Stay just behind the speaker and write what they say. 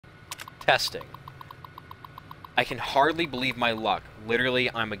Testing. I can hardly believe my luck. Literally,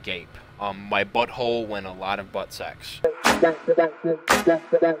 I'm agape. My butthole went a lot of butt sex.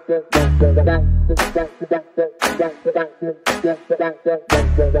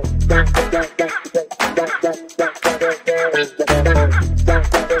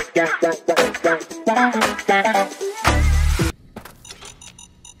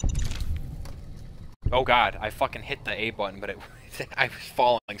 Oh god, I fucking hit the A button, but I was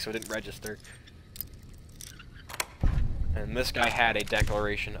falling, so it didn't register. And this guy had a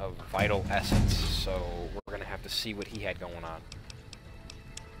declaration of vital essence, so we're gonna have to see what he had going on.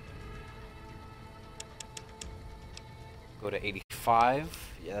 Go to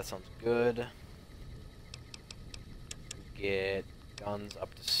 85. Yeah, that sounds good. Get guns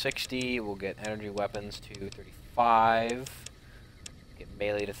up to 60. We'll get energy weapons to 35. Get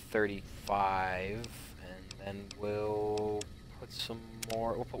melee to 35. And then we'll put some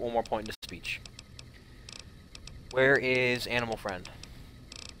more. We'll put one more point into speech. Where is Animal Friend?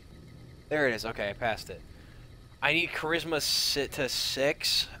 There it is. Okay, I passed it. I need Charisma to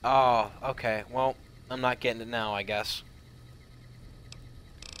 6. Oh, okay. Well, I'm not getting it now, I guess.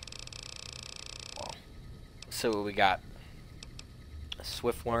 Well, let's see what we got. A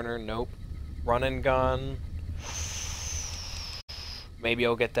Swift Learner, nope. Run and Gun. Maybe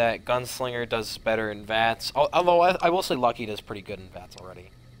I'll get that. Gunslinger does better in VATS. Although I will say Lucky does pretty good in VATS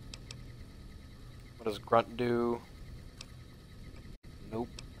already. What does Grunt do? Nope.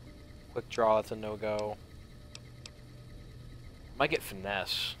 Quick Draw, that's a no-go. Might get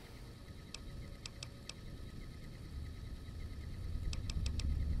Finesse.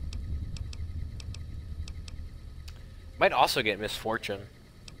 Might also get Misfortune.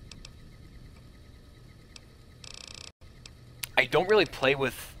 I don't really play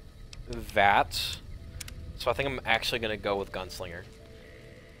with VATS, so I think I'm actually going to go with Gunslinger.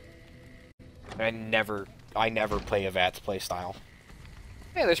 I never play a VATS playstyle.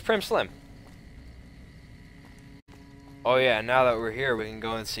 Hey, there's Prim Slim. Oh yeah, now that we're here, we can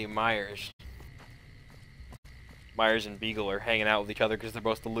go and see Myers. Myers and Beagle are hanging out with each other because they're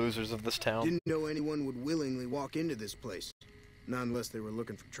both the losers of this town. Didn't know anyone would willingly walk into this place. Not unless they were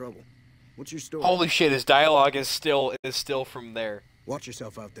looking for trouble. What's your story? Holy shit, his dialogue is still from there. Watch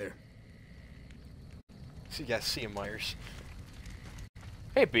yourself out there. So, yeah, see him, Myers.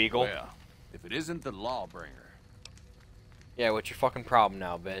 Hey, Beagle. Well, if it isn't the Lawbringer. Yeah, what's your fucking problem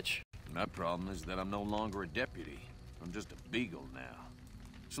now, bitch? My problem is that I'm no longer a deputy. I'm just a Beagle now.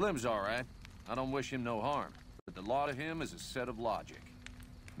 Slim's alright. I don't wish him no harm. But the law to him is a set of logic.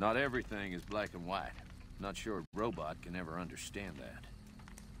 Not everything is black and white. Not sure a robot can ever understand that.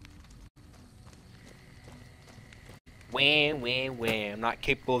 Wham. I'm not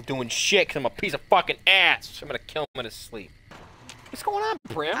capable of doing shit because I'm a piece of fucking ass. I'm gonna kill him in his sleep. What's going on,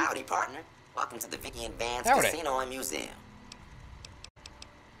 Prim? Howdy, partner. Welcome to the Vicky and Vance Howdy. Casino and Museum.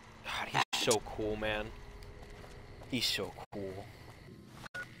 God, he's so cool, man. He's so cool.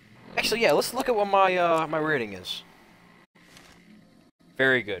 Actually, yeah, let's look at what my my rating is.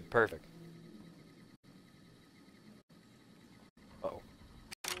 Very good, perfect. Uh-oh.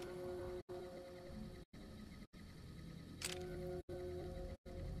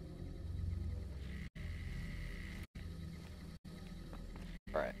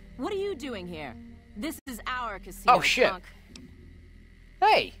 Alright. What are you doing here? This is our casino, Oh shit! punk.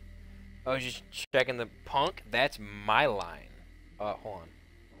 Hey! I was just checking the punk. That's my line. Hold on.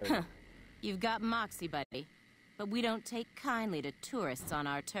 Huh. You've got moxie, buddy. But we don't take kindly to tourists on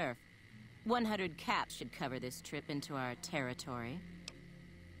our turf. 100 caps should cover this trip into our territory.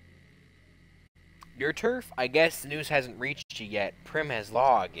 Your turf? I guess the news hasn't reached you yet. Prim has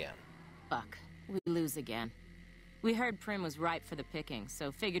law again. Fuck. We lose again. We heard Prim was ripe for the picking,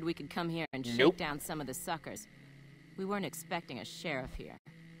 so figured we could come here and shake down some of the suckers. We weren't expecting a sheriff here.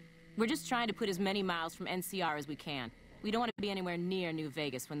 We're just trying to put as many miles from NCR as we can. We don't want to be anywhere near New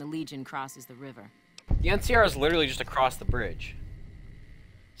Vegas when the Legion crosses the river. The NCR is literally just across the bridge.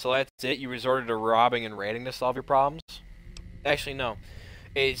 So that's it? You resorted to robbing and raiding to solve your problems? Actually, no.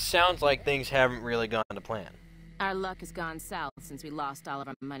 It sounds like things haven't really gone to plan. Our luck has gone south since we lost all of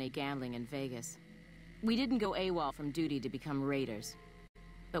our money gambling in Vegas. We didn't go AWOL from duty to become raiders.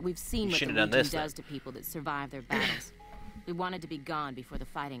 But we've seen what the Legion does to people that survive their battles. We wanted to be gone before the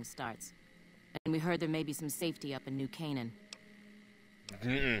fighting starts. And we heard there may be some safety up in New Canaan.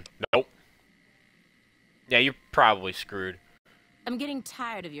 Nope. Yeah, you're probably screwed. I'm getting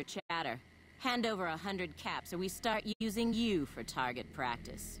tired of your chatter. Hand over 100 caps or we start using you for target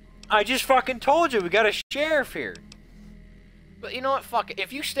practice. I just fucking told you we got a sheriff here. But you know what? Fuck it.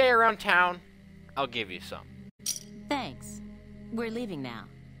 If you stay around town, I'll give you some. Thanks. We're leaving now.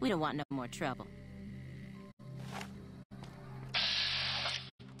 We don't want no more trouble.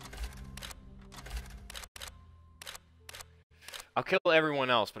 I'll kill everyone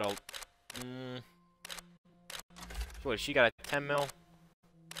else, but I'll... What, she got a 10 mil?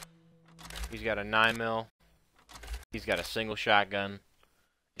 He's got a 9 mil. He's got a single shotgun.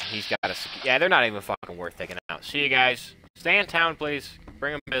 And he's got a... Yeah, they're not even fucking worth taking out. See you guys. Stay in town, please.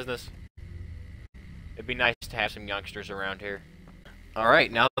 Bring them business. It'd be nice to have some youngsters around here.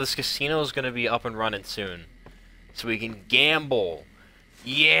 Alright, now this casino is going to be up and running soon. So we can gamble.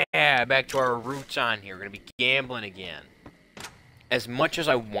 Yeah, back to our roots on here. We're going to be gambling again. As much as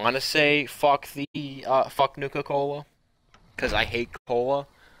I want to say fuck Nuka-Cola, because I hate cola,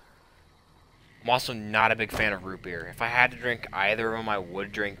 I'm also not a big fan of root beer. If I had to drink either of them, I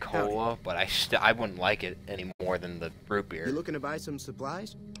would drink cola, but I wouldn't like it any more than the root beer. You looking to buy some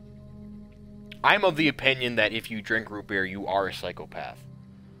supplies? I'm of the opinion that if you drink root beer, you are a psychopath.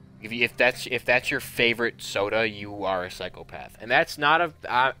 If that's your favorite soda, you are a psychopath. And that's not a...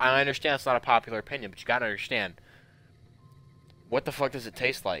 I understand it's not a popular opinion, but you gotta understand. What the fuck does it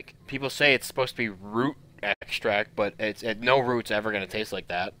taste like? People say it's supposed to be root extract, but no root's ever gonna taste like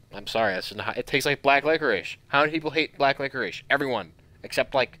that. I'm sorry, it tastes like black licorice. How many people hate black licorice? Everyone,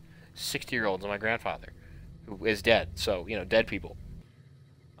 except like 60-year-olds and my grandfather, who is dead. So, you know, dead people.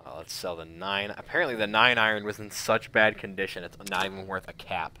 Let's sell the 9. Apparently the 9 iron was in such bad condition, it's not even worth a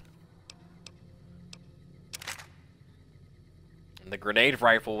cap. And the grenade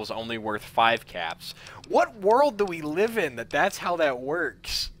rifle was only worth 5 caps. What world do we live in that's how that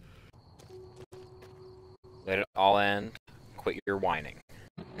works? Let it all end. Quit your whining.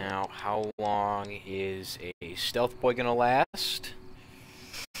 Now, how long is a stealth boy gonna last?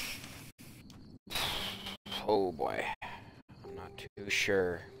 Oh boy. I'm not too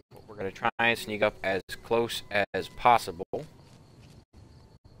sure. But we're gonna try and sneak up as close as possible. We're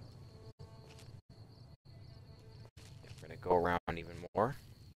gonna go around even more.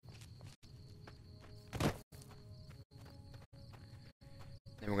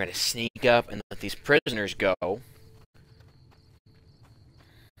 Then we're gonna sneak up and let these prisoners go. That's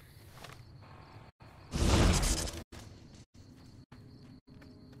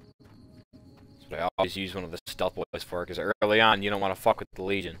what I always use one of the stealth boys for, because early on you don't want to fuck with the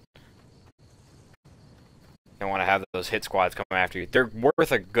Legion. You don't want to have those hit squads come after you. They're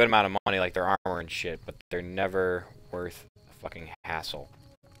worth a good amount of money, like their armor and shit, but they're never worth a fucking hassle.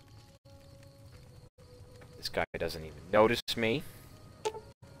 This guy doesn't even notice me.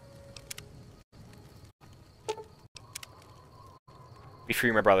 Be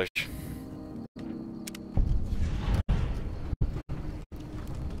free, my brothers.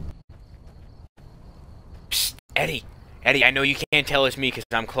 Psst, Eddie! Eddie, I know you can't tell it's me because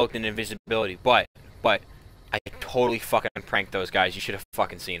I'm cloaked in invisibility, but I totally fucking pranked those guys. You should have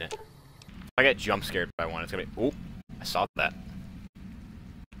fucking seen it. If I get jump scared by one, it's gonna be... Oop, I saw that.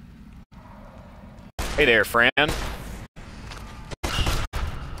 Hey there, Fran.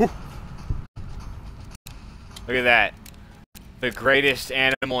 Whew. Look at that. The greatest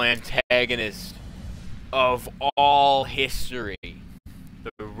animal antagonist of all history.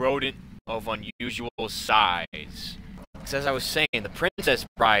 The rodent of unusual size. Because as I was saying, the Princess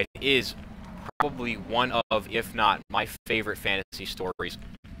Bride is probably one of, if not, my favorite fantasy stories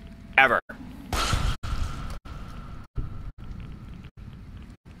ever.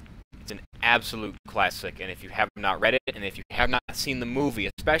 It's an absolute classic, and if you have not read it, and if you have not seen the movie,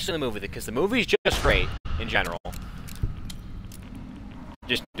 especially the movie, because the movie is just great in general,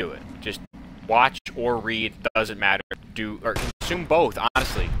 just do it. Just watch or read, doesn't matter. Do or consume both,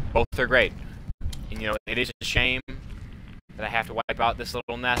 honestly. Both are great. And you know, it is a shame that I have to wipe out this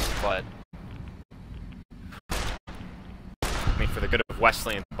little nest, but I mean, for the good of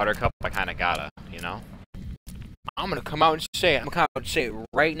Wesley and Buttercup, I kinda gotta, you know? I'm gonna come out and say it. I'm gonna come out and say it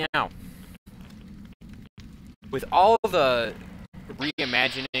right now. With all the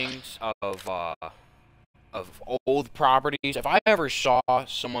reimaginings of old properties, if I ever saw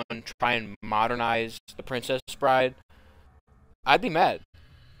someone try and modernize The Princess Bride, I'd be mad.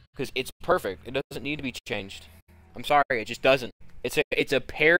 Because it's perfect. It doesn't need to be changed. I'm sorry, it just doesn't. It's a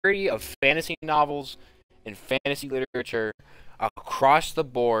parody of fantasy novels and fantasy literature across the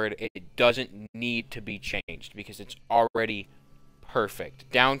board. It doesn't need to be changed because it's already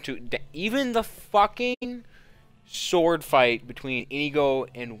perfect. Down to even the fucking sword fight between Inigo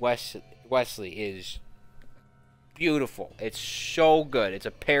and Wesley is beautiful. It's so good. It's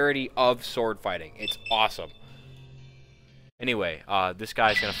a parody of sword fighting. It's awesome. Anyway, this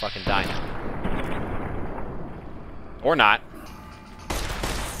guy's gonna fucking die now. Or not.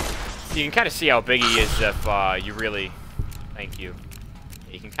 You can kind of see how big he is if you really... Thank you.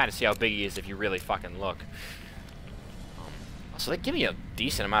 You can kind of see how big he is if you really fucking look. So they give me a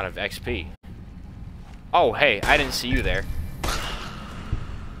decent amount of XP. Oh, hey, I didn't see you there.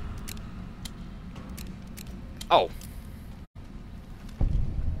 Oh.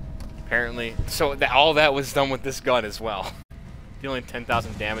 Apparently. So all that was done with this gun as well. Dealing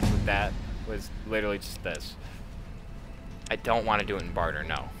 10,000 damage with that was literally just this. I don't want to do it in barter,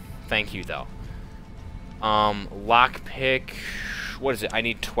 no. Thank you, though. Lockpick. What is it? I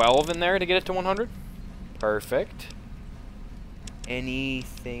need 12 in there to get it to 100? Perfect.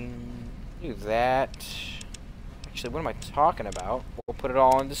 Anything. Do that. Actually, what am I talking about? We'll put it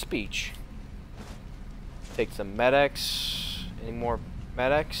all into speech. Take some medics. Any more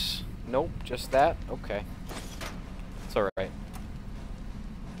medics? Nope, just that? Okay. It's alright.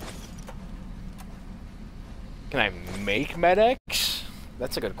 Can I make medics?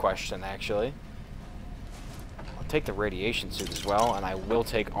 That's a good question, actually. I'll take the radiation suit as well, and I will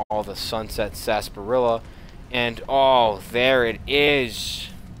take all the Sunset Sarsaparilla. And, oh, there it is.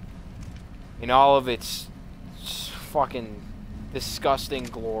 In all of its fucking disgusting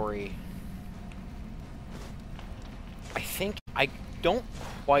glory. I don't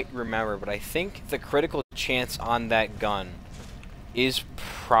quite remember, but I think the critical chance on that gun is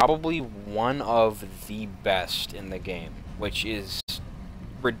probably one of the best in the game, which is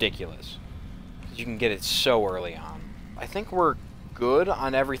ridiculous. You can get it so early on. I think we're good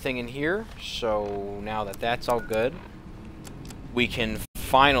on everything in here, so now that that's all good, we can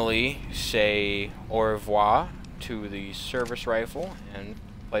finally say au revoir to the service rifle and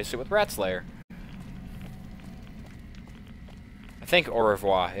replace it with Ratslayer. I think au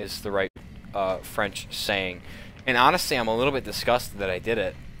revoir is the right French saying. And honestly, I'm a little bit disgusted that I did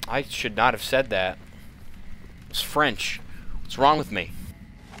it. I should not have said that. It's French. What's wrong with me?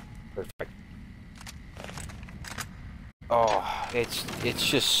 Perfect. Oh, it's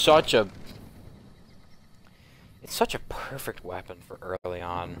just such a... It's such a perfect weapon for early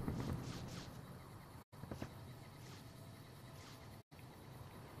on.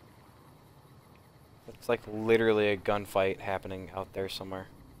 It's like literally a gunfight happening out there somewhere.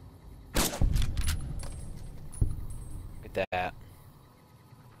 Look at that.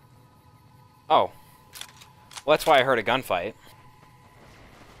 Oh. Well, that's why I heard a gunfight.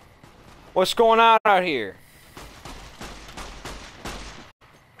 What's going on out here?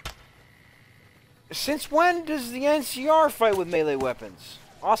 Since when does the NCR fight with melee weapons?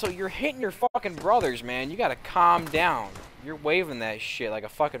 Also, you're hitting your fucking brothers, man. You gotta calm down. You're waving that shit like a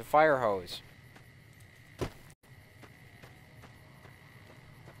fucking fire hose.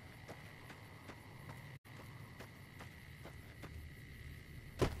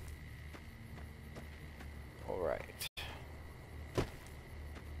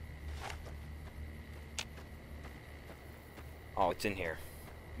 Oh, it's in here.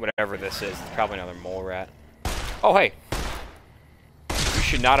 Whatever this is, it's probably another mole rat. Oh, hey! You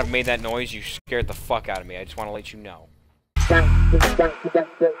should not have made that noise. You scared the fuck out of me. I just want to let you know.